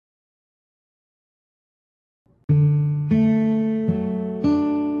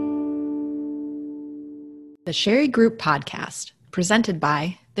the Sherry Group podcast, presented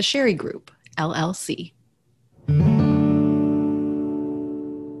by the Sherry Group, LLC.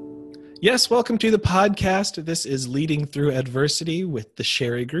 Yes, welcome to the podcast. This is Leading Through Adversity with the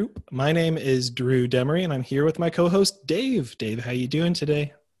Sherry Group. My name is Drew Demery, and I'm here with my co-host, Dave. Dave, how you doing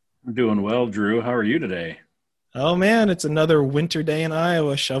today? I'm doing well, Drew. How are you today? Oh, man, it's another winter day in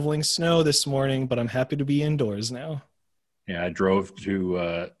Iowa, shoveling snow this morning, but I'm happy to be indoors now. Yeah, I drove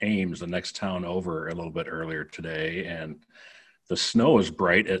to Ames, the next town over, a little bit earlier today, and the snow is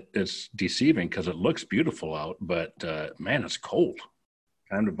bright. It's deceiving because it looks beautiful out, but man, it's cold.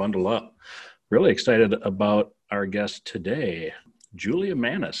 Time to bundle up. Really excited about our guest today. Julia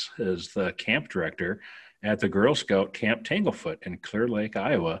Manis is the camp director at the Girl Scout Camp Tanglefoot in Clear Lake,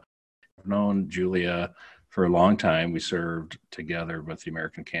 Iowa. I've known Julia for a long time. We served together with the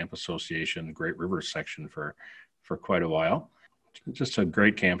American Camp Association, Great Rivers section for quite a while. Just a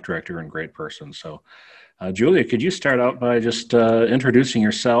great camp director and great person. So, Julia, could you start out by just introducing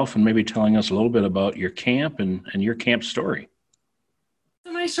yourself and maybe telling us a little bit about your camp and your camp story?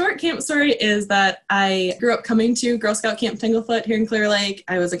 So my short camp story is that I grew up coming to Girl Scout Camp Tanglefoot here in Clear Lake.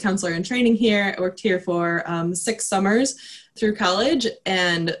 I was a counselor in training here. I worked here for 6 summers through college,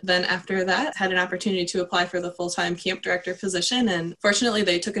 and then after that had an opportunity to apply for the full-time camp director position, and fortunately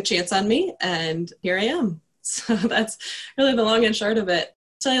they took a chance on me, and here I am. So that's really the long and short of it.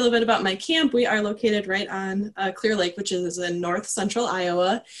 Tell you a little bit about my camp. We are located right on Clear Lake, which is in north central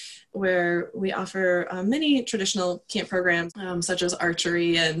Iowa, where we offer many traditional camp programs, such as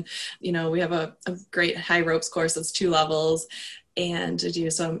archery, and we have a great high ropes course that's 2 levels, and to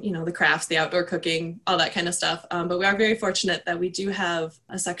do some the crafts, the outdoor cooking, all that kind of stuff. But we are very fortunate that we do have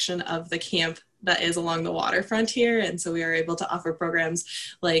a section of the camp that is along the waterfront here, and so we are able to offer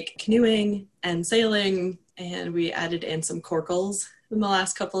programs like canoeing and sailing, and we added in some corkles in the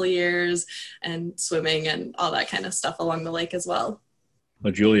last couple of years, and swimming and all that kind of stuff along the lake as well.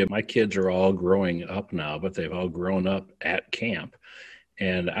 Well, Julia, my kids are all growing up now, but they've all grown up at camp.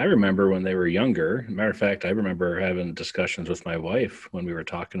 And I remember when they were younger, matter of fact, I remember having discussions with my wife when we were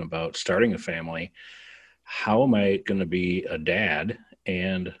talking about starting a family. How am I going to be a dad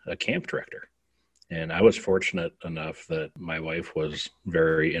and a camp director? And I was fortunate enough that my wife was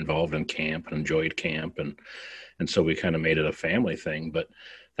very involved in camp and enjoyed camp. And so we kind of made it a family thing. But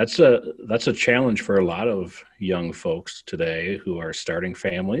that's a challenge for a lot of young folks today who are starting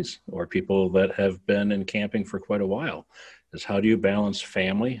families or people that have been in camping for quite a while, is how do you balance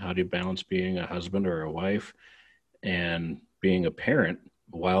family? How do you balance being a husband or a wife and being a parent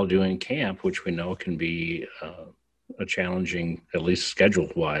while doing camp, which we know can be a challenging, at least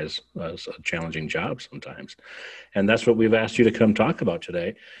schedule-wise, a challenging job sometimes. And that's what we've asked you to come talk about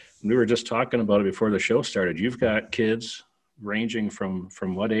today. We were just talking about it before the show started. You've got kids ranging from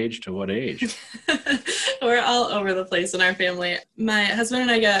what age to what age? We're all over the place in our family. My husband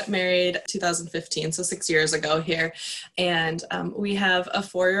and I got married 2015, so 6 years ago here. And we have a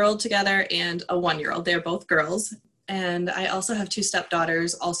 4-year-old together and a 1-year-old. They're both girls. And I also have 2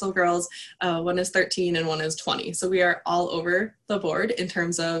 stepdaughters, also girls. One is 13 and one is 20. So we are all over the board in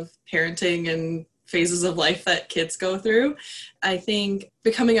terms of parenting and phases of life that kids go through. I think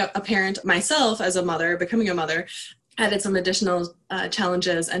becoming a parent myself as a mother, becoming a mother, added some additional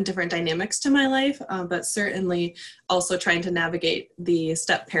challenges and different dynamics to my life, but certainly also trying to navigate the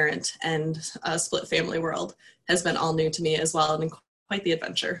step parent and split family world has been all new to me as well, and quite the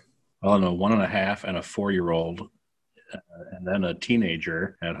adventure. Well, and a 1.5 and a 4-year-old, and then a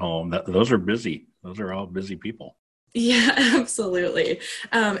teenager at home. Those are busy. Those are all busy people. Yeah, absolutely.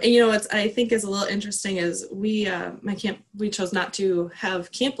 And what I think is a little interesting is my camp, we chose not to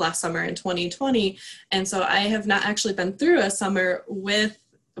have camp last summer in 2020. And so I have not actually been through a summer with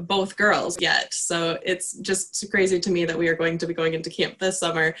both girls yet. So it's just crazy to me that we are going to be going into camp this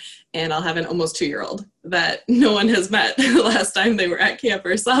summer, and I'll have an almost 2-year-old that no one has met. Last time they were at camp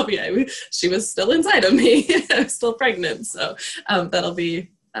or saw me, she was still inside of me. I was still pregnant. So that'll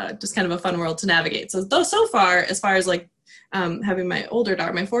be just kind of a fun world to navigate. So far, as far as having my older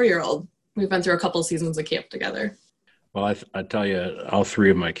daughter, my 4-year-old, we've been through a couple of seasons of camp together. Well, I tell you, all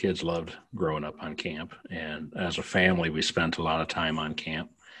 3 of my kids loved growing up on camp. And as a family, we spent a lot of time on camp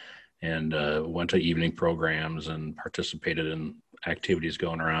and went to evening programs and participated in activities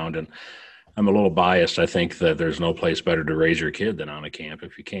going around. And I'm a little biased. I think that there's no place better to raise your kid than on a camp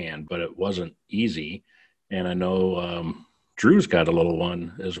if you can, but it wasn't easy. And I know Drew's got a little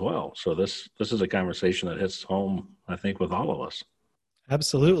one as well. So this is a conversation that hits home, I think, with all of us.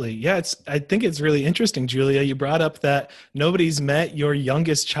 Absolutely. Yeah, I think it's really interesting, Julia. You brought up that nobody's met your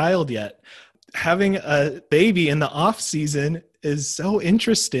youngest child yet. Having a baby in the off season is so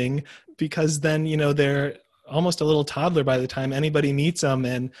interesting because then, they're almost a little toddler by the time anybody meets them,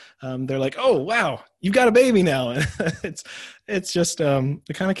 and they're like, "Oh, wow, you've got a baby now." it's just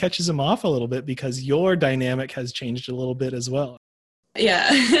it kind of catches them off a little bit because your dynamic has changed a little bit as well. Yeah.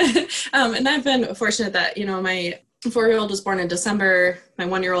 And I've been fortunate that, my 4-year-old was born in December. My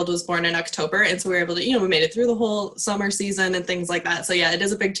 1-year-old was born in October. And so we were able to, we made it through the whole summer season and things like that. So yeah, it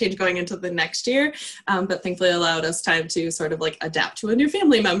is a big change going into the next year. But thankfully allowed us time to sort of like adapt to a new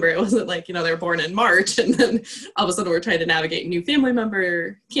family member. It wasn't like, they were born in March and then all of a sudden we're trying to navigate new family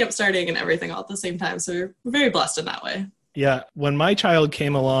member, camp starting and everything all at the same time. So we're very blessed in that way. Yeah. When my child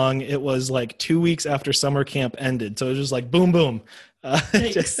came along, it was like 2 weeks after summer camp ended. So it was just like, boom, boom.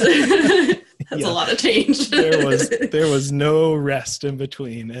 Thanks. That's a lot of change. there was no rest in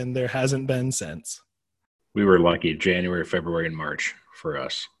between, and there hasn't been since. We were lucky. January, February, and March for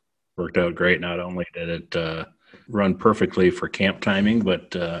us worked out great. Not only did it run perfectly for camp timing,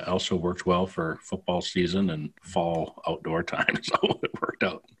 but also worked well for football season and fall outdoor time. So it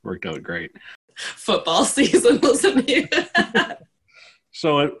worked out great. Football season wasn't it?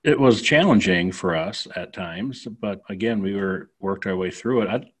 So it was challenging for us at times, but again, we worked our way through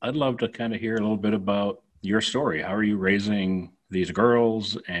it. I'd love to kind of hear a little bit about your story. How are you raising these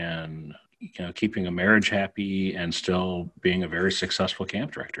girls and keeping a marriage happy and still being a very successful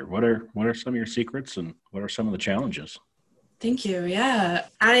camp director? What are some of your secrets and what are some of the challenges? Thank you. Yeah.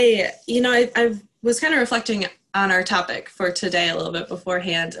 I was kind of reflecting on our topic for today a little bit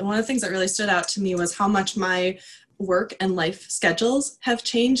beforehand. And one of the things that really stood out to me was how much my work and life schedules have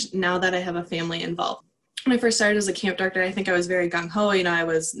changed now that I have a family involved. When I first started as a camp director, I think I was very gung-ho. I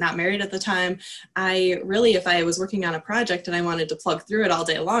was not married at the time. If I was working on a project and I wanted to plug through it all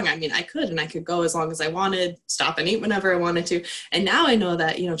day long, I could go as long as I wanted, stop and eat whenever I wanted to. And now I know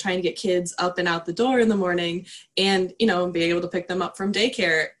that, trying to get kids up and out the door in the morning and, being able to pick them up from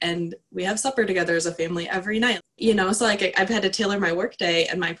daycare, and we have supper together as a family every night. So I've had to tailor my work day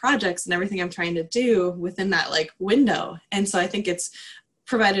and my projects and everything I'm trying to do within that window. And so I think it's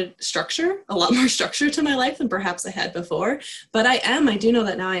provided a lot more structure to my life than perhaps I had before. But I do know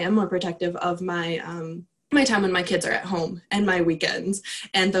that now I am more protective of my my time when my kids are at home and my weekends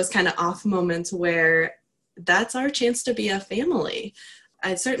and those kind of off moments where that's our chance to be a family.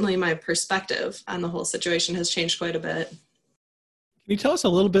 Certainly my perspective on the whole situation has changed quite a bit. Can you tell us a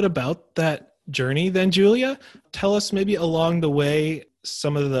little bit about that journey then, Julia? Tell us maybe along the way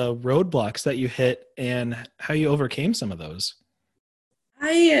some of the roadblocks that you hit and how you overcame some of those.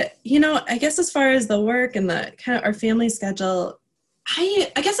 I guess as far as the work and the kind of our family schedule,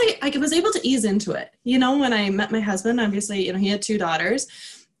 I guess I was able to ease into it. When I met my husband, obviously, he had 2 daughters.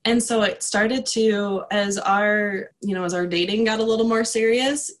 And so it started to, as our dating got a little more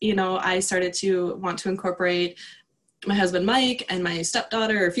serious, I started to want to incorporate my husband, Mike, and my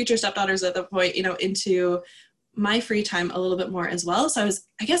stepdaughter or future stepdaughters at that point, into my free time a little bit more as well. So I was,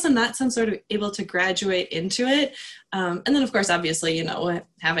 I guess in that sense, sort of able to graduate into it. And then of course, obviously,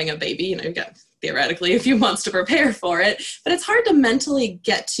 having a baby, you've got theoretically a few months to prepare for it, but it's hard to mentally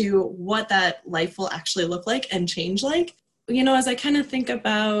get to what that life will actually look like and change like. As I kind of think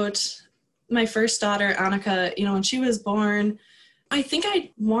about my first daughter, Annika, when she was born, I think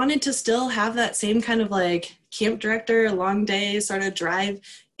I wanted to still have that same kind of camp director, long day sort of drive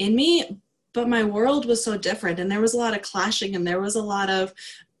in me. But my world was so different and there was a lot of clashing and there was a lot of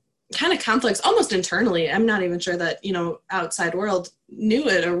kind of conflicts almost internally. I'm not even sure that, outside world knew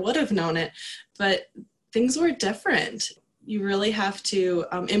it or would have known it, but things were different. You really have to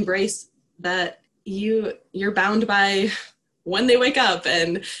embrace that you're bound by when they wake up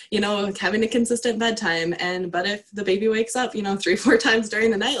and, having a consistent bedtime. But if the baby wakes up, 3-4 times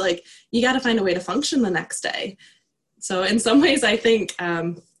during the night, you got to find a way to function the next day. So in some ways, I think,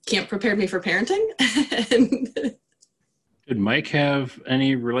 camp prepared me for parenting. Did Mike have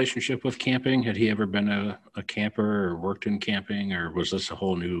any relationship with camping? Had he ever been a camper or worked in camping, or was this a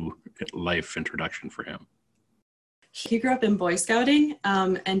whole new life introduction for him? He grew up in Boy Scouting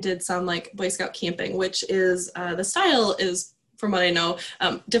and did some Boy Scout camping, which is the style is, from what I know,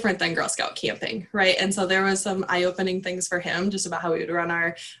 different than Girl Scout camping, right? And so there was some eye-opening things for him just about how we would run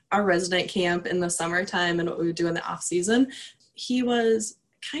our resident camp in the summertime and what we would do in the off season. He was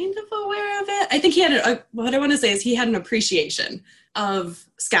kind of aware of it. I think he had what I want to say is he had an appreciation of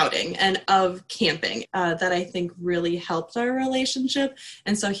scouting and of camping that I think really helped our relationship.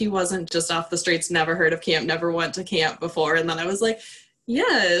 And so he wasn't just off the streets, never heard of camp, never went to camp before. And then I was like,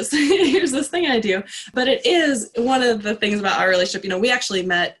 yes, here's this thing I do. But it is one of the things about our relationship. We actually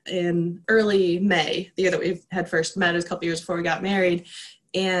met in early May, the year that we had first met, a couple years before we got married,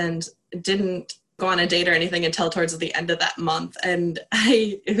 and didn't go on a date or anything until towards the end of that month. And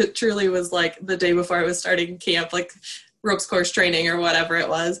it truly was like the day before I was starting camp, like ropes course training or whatever it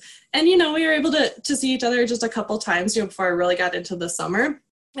was. And, we were able to see each other just a couple times, before I really got into the summer.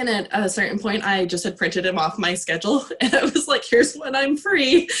 And at a certain point, I just had printed him off my schedule. And I was like, here's when I'm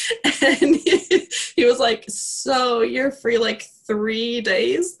free. And he was like, so you're free like 3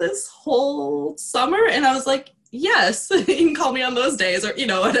 days this whole summer? And I was like, yes, you can call me on those days or,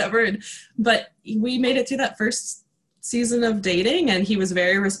 whatever. But we made it through that first season of dating, and he was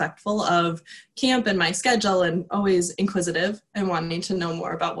very respectful of camp and my schedule and always inquisitive and wanting to know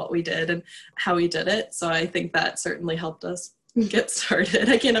more about what we did and how we did it. So I think that certainly helped us get started.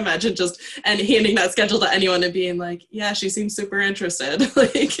 I can't imagine just handing that schedule to anyone and being like, yeah, she seems super interested.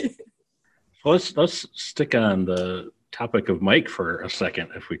 Well, let's stick on the topic of Mike for a second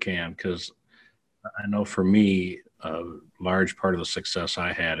if we can, because I know for me, a large part of the success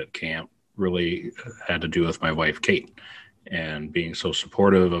I had at camp really had to do with my wife, Kate, and being so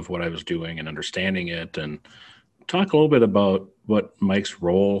supportive of what I was doing and understanding it. And talk a little bit about what Mike's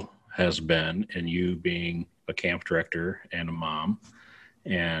role has been in you being a camp director and a mom,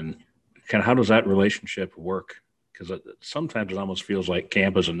 and kind of how does that relationship work? Because sometimes it almost feels like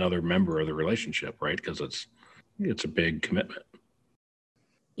camp is another member of the relationship, right? Because it's a big commitment.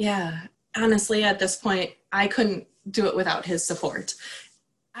 Yeah. Honestly, at this point, I couldn't do it without his support.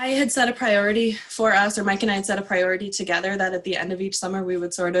 I had set a priority for us, or Mike and I had set a priority together that at the end of each summer, we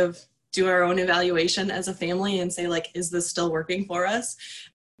would sort of do our own evaluation as a family and say, like, is this still working for us?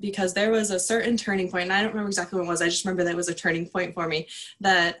 Because there was a certain turning point, and I don't remember exactly what it was. I just remember that it was a turning point for me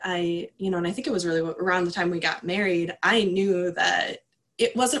that and I think it was really around the time we got married, I knew that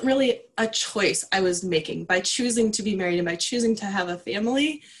it wasn't really a choice I was making. By choosing to be married and by choosing to have a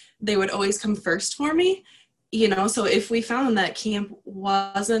family, they would always come first for me. So if we found that camp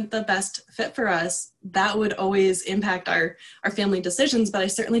wasn't the best fit for us, that would always impact our family decisions. But I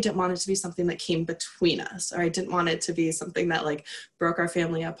certainly didn't want it to be something that came between us, or I didn't want it to be something that like broke our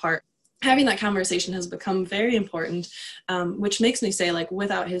family apart. Having that conversation has become very important, which makes me say, like,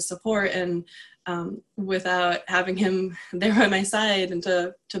 without his support and without having him there by my side and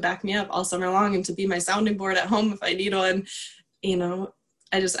to back me up all summer long and to be my sounding board at home if I need one,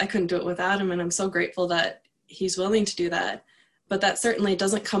 I couldn't do it without him. And I'm so grateful that he's willing to do that. But that certainly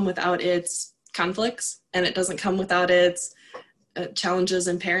doesn't come without its conflicts, and it doesn't come without its challenges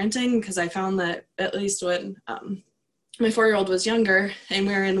in parenting, because I found that at least when my 4-year-old was younger and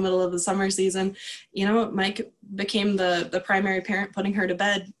we were in the middle of the summer season, Mike became the primary parent, putting her to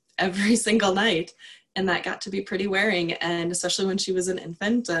bed every single night. And that got to be pretty wearing. And especially when she was an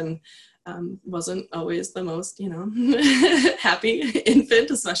infant and wasn't always the most, happy infant,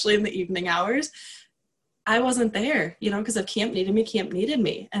 especially in the evening hours. I wasn't there, because if camp needed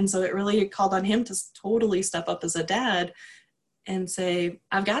me. And so it really called on him to totally step up as a dad and say,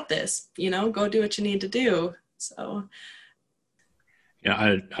 I've got this, go do what you need to do. So.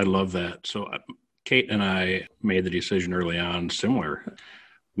 Yeah, I love that. So Kate and I made the decision early on, similar.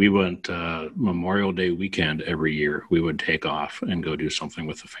 We went Memorial Day weekend every year. We would take off and go do something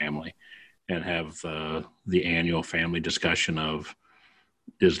with the family and have the annual family discussion of,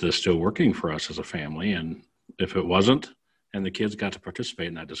 is this still working for us as a family? And if it wasn't, and the kids got to participate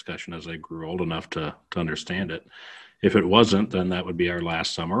in that discussion as they grew old enough to understand it. If it wasn't, then that would be our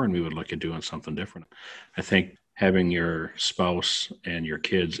last summer and we would look at doing something different. I think having your spouse and your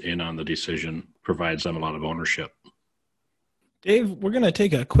kids in on the decision provides them a lot of ownership. Dave, we're going to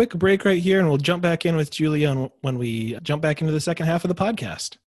take a quick break right here, and we'll jump back in with Julia when we jump back into the second half of the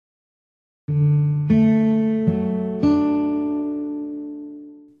podcast.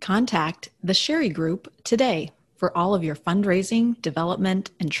 Contact the Sherry Group today for all of your fundraising,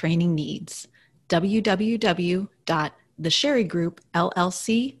 development, and training needs.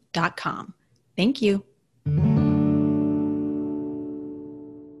 www.thesherrygroupllc.com. Thank you.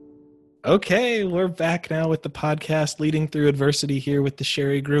 Okay, we're back now with the podcast Leading Through Adversity here with the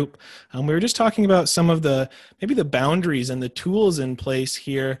Sherry Group. We were just talking about some of maybe the boundaries and the tools in place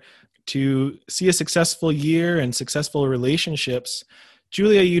here to see a successful year and successful relationships.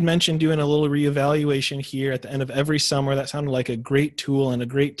 Julia, you'd mentioned doing a little reevaluation here at the end of every summer. That sounded like a great tool and a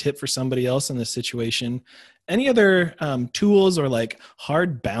great tip for somebody else in this situation. Any other tools or like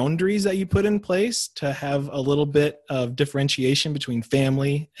hard boundaries that you put in place to have a little bit of differentiation between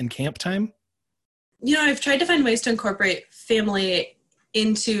family and camp time? I've tried to find ways to incorporate family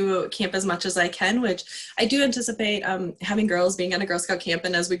into camp as much as I can, which I do anticipate having girls being at a Girl Scout camp.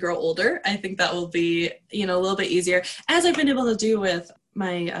 And as we grow older, I think that will be, a little bit easier, as I've been able to do with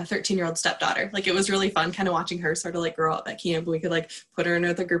my 13-year-old stepdaughter. Like, it was really fun kind of watching her sort of like grow up at camp. We could like put her in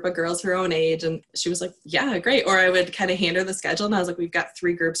with a group of girls her own age, and she was like, yeah, great. Or I would kind of hand her the schedule, and I was like, we've got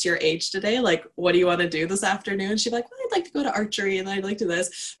 3 groups your age today. Like, what do you want to do this afternoon? She'd be like, well, I'd like to go to archery, and I'd like to do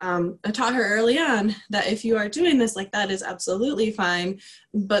this. I taught her early on that if you are doing this, like, that is absolutely fine,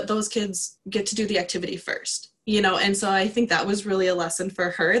 but those kids get to do the activity first, you know? And so I think that was really a lesson for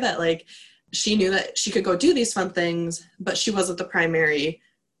her, that like, she knew that she could go do these fun things, but she wasn't the primary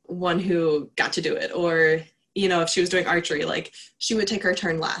one who got to do it. Or, you know, if she was doing archery, like, she would take her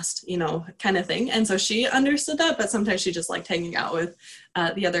turn last, you know, kind of thing. And so she understood that, but sometimes she just liked hanging out with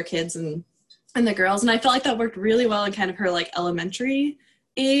the other kids and the girls. And I felt like that worked really well in kind of her like elementary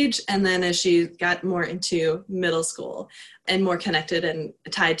age. And then as she got more into middle school and more connected and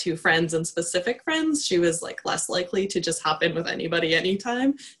tied to friends and specific friends, she was like less likely to just hop in with anybody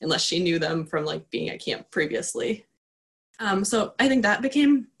anytime unless she knew them from like being at camp previously. So I think that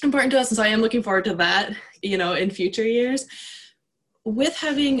became important to us. And so I am looking forward to that, you know, in future years. With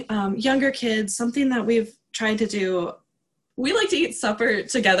having younger kids, something that we've tried to do, we like to eat supper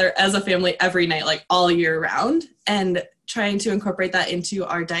together as a family every night, like all year round, and trying to incorporate that into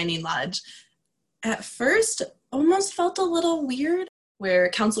our dining lodge. At first, almost felt a little weird, where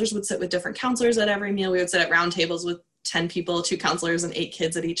counselors would sit with different counselors at every meal. We would sit at round tables with 10 people, 2 counselors, and 8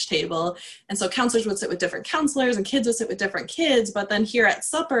 kids at each table. And so counselors would sit with different counselors and kids would sit with different kids. But then here at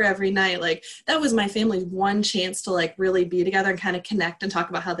supper every night, like, that was my family's one chance to like really be together and kind of connect and talk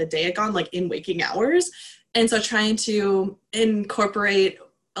about how the day had gone, like in waking hours. And so trying to incorporate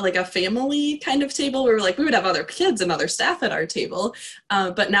like a family kind of table where like we would have other kids and other staff at our table.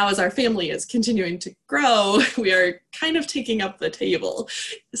 But now as our family is continuing to grow, we are kind of taking up the table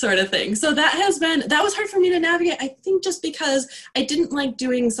sort of thing. So that was hard for me to navigate. I think just because I didn't like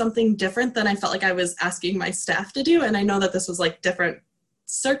doing something different than I felt like I was asking my staff to do. And I know that this was like different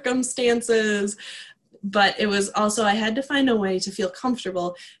circumstances, but it was also, I had to find a way to feel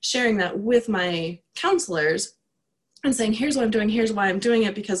comfortable sharing that with my counselors and saying, here's what I'm doing, here's why I'm doing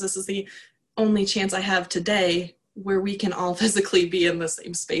it, because this is the only chance I have today where we can all physically be in the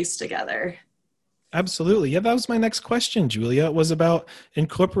same space together. Absolutely. Yeah, that was my next question, Julia. It was about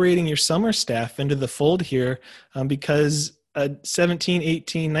incorporating your summer staff into the fold here, because a 17,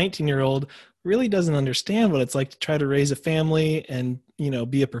 18, 19-year-old really doesn't understand what it's like to try to raise a family and, you know,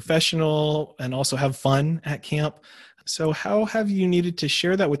 be a professional and also have fun at camp. So how have you needed to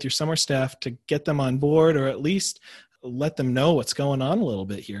share that with your summer staff to get them on board, or at least let them know what's going on a little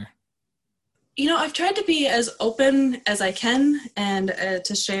bit here? You know, I've tried to be as open as I can and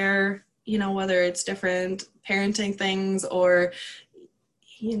to share, you know, whether it's different parenting things or,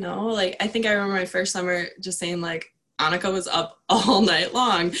 you know, like, I think I remember my first summer just saying like, Annika was up all night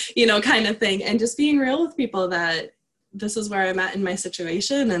long, you know, kind of thing. And just being real with people that this is where I'm at in my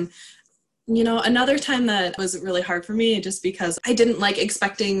situation. And, you know, another time that was really hard for me, just because I didn't like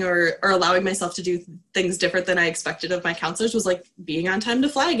expecting or allowing myself to do things different than I expected of my counselors, was like being on time to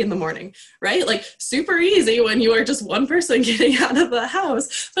flag in the morning, right? Like super easy when you are just one person getting out of the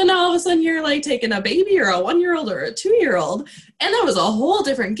house. But now all of a sudden you're like taking a baby or a 1-year-old or a 2-year-old. And that was a whole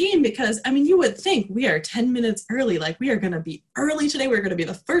different game, because I mean, you would think we are 10 minutes early. Like, we are going to be early today. We're going to be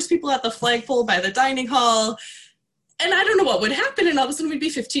the first people at the flagpole by the dining hall. And I don't know what would happen. And all of a sudden we'd be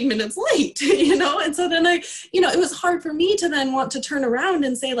 15 minutes late, you know? And so then it was hard for me to then want to turn around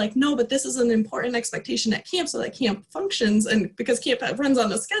and say like, no, but this is an important expectation at camp so that camp functions, and because camp runs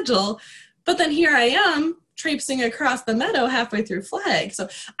on a schedule. But then here I am traipsing across the meadow halfway through flag. So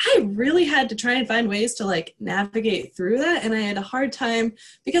I really had to try and find ways to like navigate through that. And I had a hard time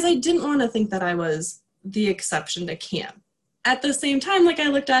because I didn't want to think that I was the exception to camp. At the same time, like, I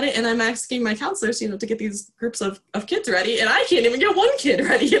looked at it and I'm asking my counselors, you know, to get these groups of kids ready, and I can't even get one kid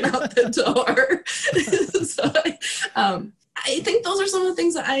ready and out the door. So I think those are some of the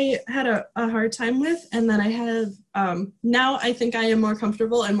things that I had a hard time with. And then I have, now I think I am more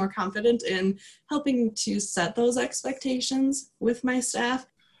comfortable and more confident in helping to set those expectations with my staff.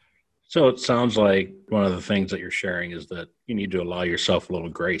 So it sounds like one of the things that you're sharing is that you need to allow yourself a little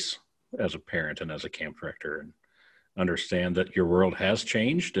grace as a parent and as a camp director, and understand that your world has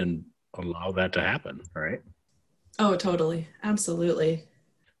changed and allow that to happen, right? Oh, totally. Absolutely.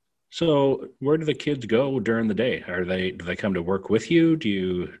 So where do the kids go during the day? Do they come to work with you?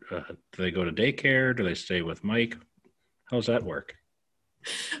 Do they go to daycare? Do they stay with Mike? How's that work?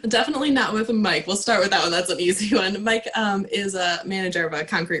 Definitely not with Mike. We'll start with that one. That's an easy one. Mike is a manager of a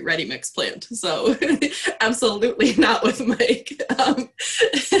concrete ready mix plant. So absolutely not with Mike.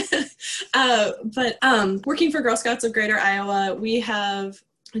 But working for Girl Scouts of Greater Iowa, we have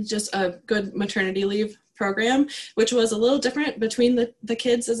just a good maternity leave program, which was a little different between the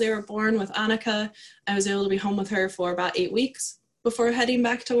kids as they were born. With Annika, I was able to be home with her for about 8 weeks before heading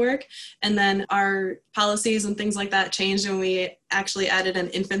back to work. And then our policies and things like that changed, and we actually added an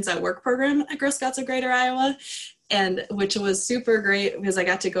Infants at Work program at Girl Scouts of Greater Iowa, and which was super great because I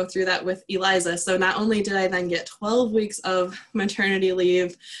got to go through that with Eliza. So not only did I then get 12 weeks of maternity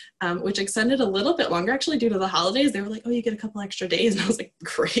leave, which extended a little bit longer actually due to the holidays. They were like, oh, you get a couple extra days. And I was like,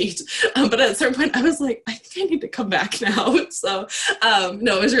 great. But at a certain point I was like, I think I need to come back now. So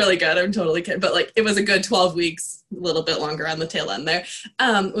no, it was really good. I'm totally kidding. But like, it was a good 12 weeks, a little bit longer on the tail end there.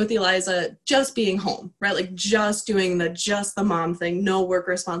 With Eliza, just being home, right? Like just doing just the mom thing, no work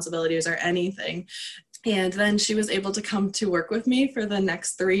responsibilities or anything. And then she was able to come to work with me for the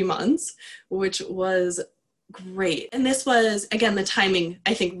next 3 months, which was great. And this was, again, the timing,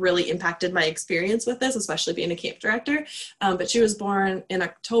 I think, really impacted my experience with this, especially being a camp director. But she was born in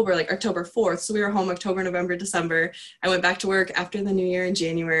October, like October 4th. So we were home October, November, December. I went back to work after the new year in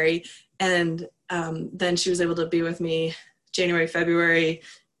January. And then she was able to be with me January, February,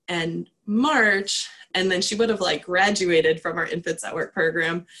 and March. And then she would have like graduated from our Infants at Work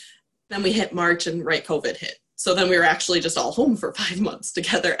program. Then we hit March and COVID hit. So then we were actually just all home for 5 months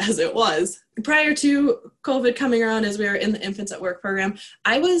together as it was. Prior to COVID coming around, as we were in the Infants at Work program,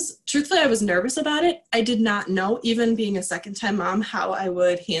 I was nervous about it. I did not know, even being a second-time mom, how I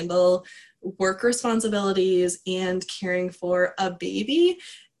would handle work responsibilities and caring for a baby.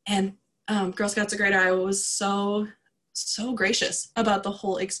 And Girl Scouts of Greater Iowa was so gracious about the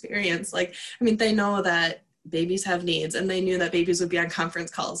whole experience. Like, I mean, they know that babies have needs, and they knew that babies would be on conference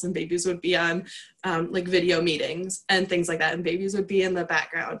calls and babies would be on like video meetings and things like that, and babies would be in the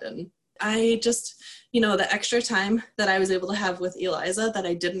background. And I just, the extra time that I was able to have with Eliza that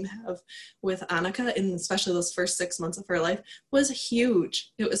I didn't have with Annika, and especially those first 6 months of her life, was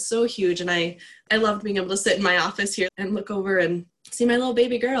huge. It was so huge. And I loved being able to sit in my office here and look over and see my little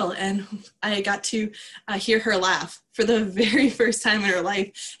baby girl. And I got to hear her laugh for the very first time in her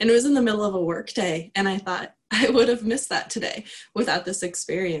life. And it was in the middle of a work day. And I thought I would have missed that today without this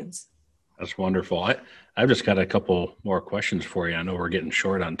experience. That's wonderful. I've just got a couple more questions for you. I know we're getting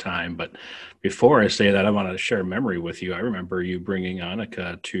short on time, but before I say that, I want to share a memory with you. I remember you bringing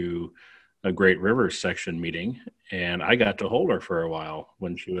Annika to a Great Rivers section meeting, and I got to hold her for a while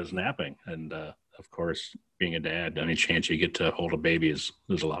when she was napping. And of course, being a dad, any chance you get to hold a baby is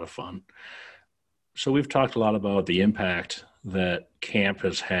a lot of fun. So we've talked a lot about the impact that camp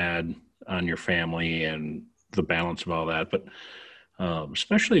has had on your family and the balance of all that, but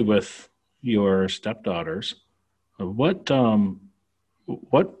especially with your stepdaughters, what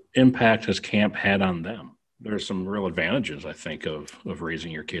impact has camp had on them? There's some real advantages, I think, of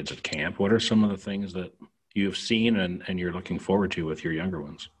raising your kids at camp. What are some of the things that you've seen and you're looking forward to with your younger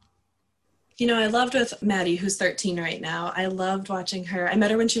ones? I loved with Maddie, who's 13 right now. I loved watching her. I met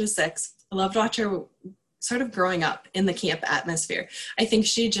her when she was 6. I loved watching her sort of growing up in the camp atmosphere. I think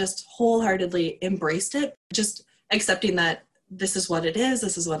she just wholeheartedly embraced it, just accepting that this is what it is.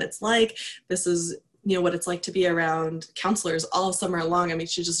 This is what it's like. This is, what it's like to be around counselors all summer long. I mean,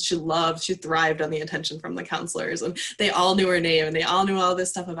 she thrived on the attention from the counselors, and they all knew her name and they all knew all this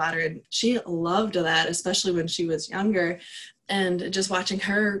stuff about her. And she loved that, especially when she was younger. And just watching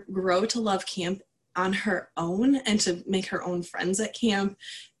her grow to love camp on her own and to make her own friends at camp.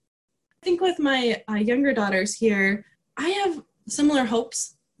 I think with my younger daughters here, I have similar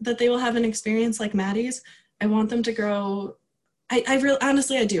hopes that they will have an experience like Maddie's. I want them to grow.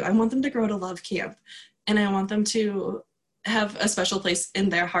 Honestly, I do. I want them to grow to love camp, and I want them to have a special place in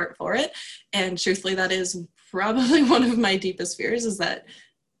their heart for it. And truthfully, that is probably one of my deepest fears, is that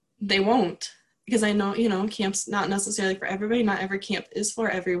they won't, because I know, camp's not necessarily for everybody. Not every camp is for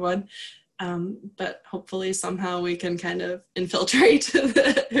everyone. But hopefully somehow we can kind of infiltrate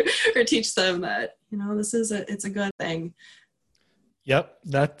or teach them that, it's a good thing. Yep.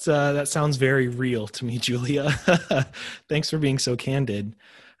 That sounds very real to me, Julia. Thanks for being so candid.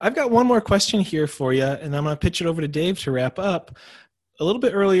 I've got one more question here for you, and I'm going to pitch it over to Dave to wrap up. A little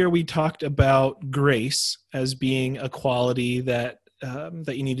bit earlier, we talked about grace as being a quality that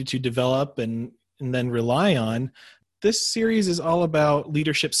you needed to develop and then rely on. This series is all about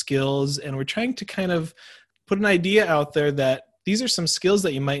leadership skills, and we're trying to kind of put an idea out there that these are some skills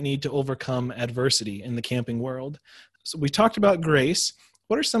that you might need to overcome adversity in the camping world. So we talked about grace.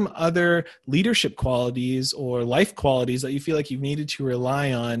 What are some other leadership qualities or life qualities that you feel like you've needed to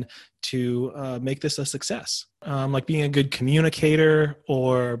rely on to make this a success? Like being a good communicator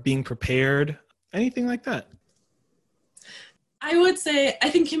or being prepared, anything like that? I would say, I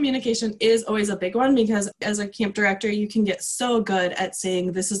think communication is always a big one, because as a camp director, you can get so good at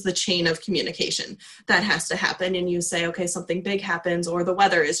saying this is the chain of communication that has to happen. And you say, okay, something big happens, or the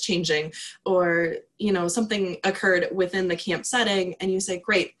weather is changing, or, something occurred within the camp setting. And you say,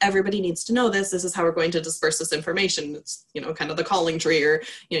 great, everybody needs to know this. This is how we're going to disperse this information. It's, kind of the calling tree, or,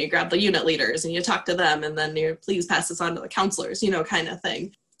 you grab the unit leaders and you talk to them, and then you please pass this on to the counselors, kind of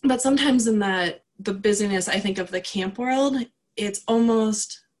thing. But sometimes in the busyness, I think, of the camp world, it's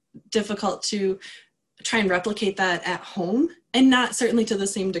almost difficult to try and replicate that at home, and not certainly to the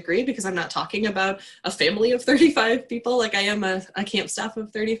same degree, because I'm not talking about a family of 35 people like I am a camp staff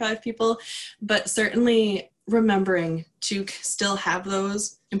of 35 people, but certainly remembering to still have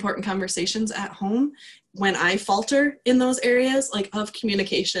those important conversations at home. When I falter in those areas, like of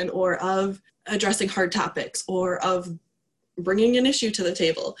communication, or of addressing hard topics, or of bringing an issue to the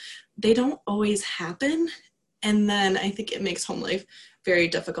table, they don't always happen. And then I think it makes home life very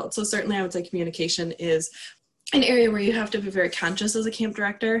difficult. So certainly I would say communication is an area where you have to be very conscious as a camp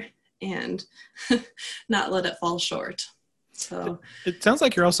director and not let it fall short. So it sounds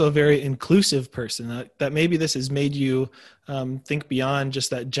like you're also a very inclusive person, that maybe this has made you think beyond just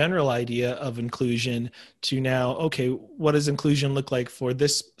that general idea of inclusion to now, okay, what does inclusion look like for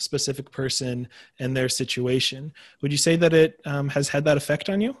this specific person and their situation? Would you say that it has had that effect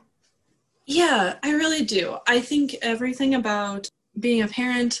on you? Yeah, I really do. I think everything about being a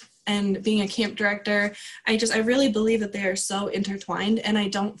parent and being a camp director, I really believe that they are so intertwined, and I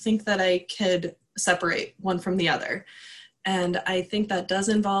don't think that I could separate one from the other. And I think that does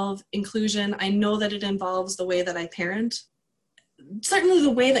involve inclusion. I know that it involves the way that I parent. Certainly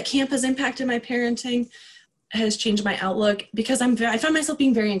the way that camp has impacted my parenting has changed my outlook, because I find myself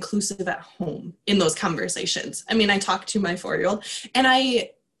being very inclusive at home in those conversations. I mean, I talk to my 4-year-old, and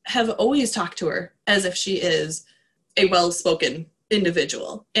I have always talked to her as if she is a well-spoken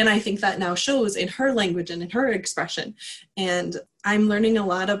individual. And I think that now shows in her language and in her expression. And I'm learning a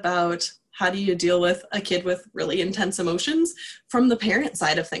lot about how do you deal with a kid with really intense emotions from the parent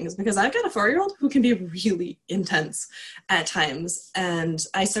side of things, because I've got a 4-year-old who can be really intense at times. And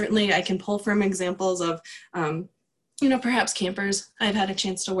I can pull from examples of, perhaps campers I've had a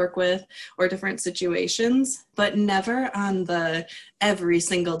chance to work with, or different situations, but never on the every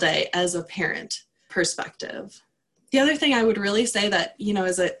single day as a parent perspective. The other thing I would really say that,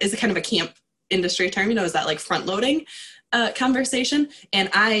 is a kind of a camp industry term, is that like front loading conversation. And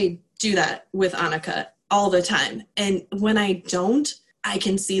I do that with Annika all the time. And when I don't, I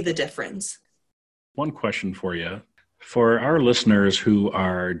can see the difference. One question for you. For our listeners who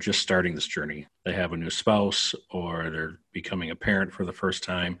are just starting this journey, they have a new spouse or they're becoming a parent for the first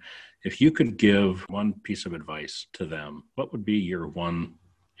time, if you could give one piece of advice to them, what would be your one,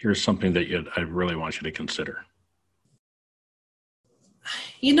 here's something that I really want you to consider?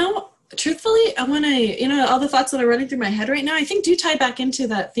 Truthfully, all the thoughts that are running through my head right now, I think do tie back into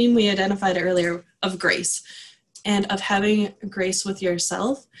that theme we identified earlier of grace, and of having grace with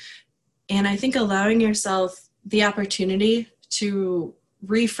yourself. And I think allowing yourself the opportunity to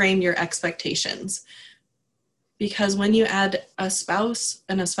reframe your expectations. Because when you add a spouse,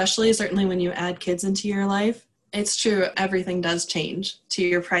 and especially certainly when you add kids into your life, it's true, everything does change, to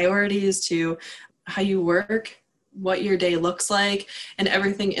your priorities, to how you work, what your day looks like, and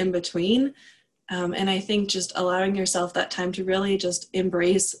everything in between. And I think just allowing yourself that time to really just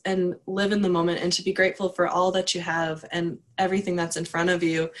embrace and live in the moment, and to be grateful for all that you have and everything that's in front of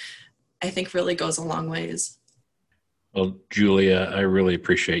you, I think really goes a long ways. Well, Julia, I really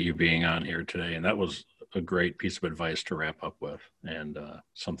appreciate you being on here today. And that was a great piece of advice to wrap up with, and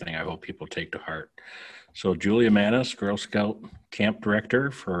something I hope people take to heart. So Julia Manis, Girl Scout Camp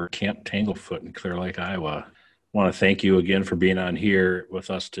Director for Camp Tanglefoot in Clear Lake, Iowa. I want to thank you again for being on here with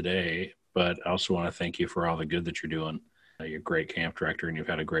us today, but I also want to thank you for all the good that you're doing. You're a great camp director, and you've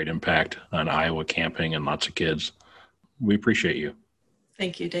had a great impact on Iowa camping and lots of kids. We appreciate you.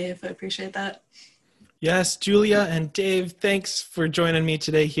 Thank you, Dave. I appreciate that. Yes, Julia and Dave, thanks for joining me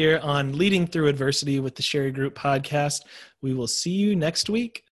today here on Leading Through Adversity with the Sherry Group podcast. We will see you next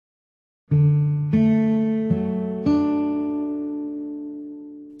week.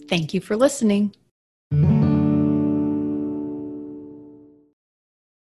 Thank you for listening.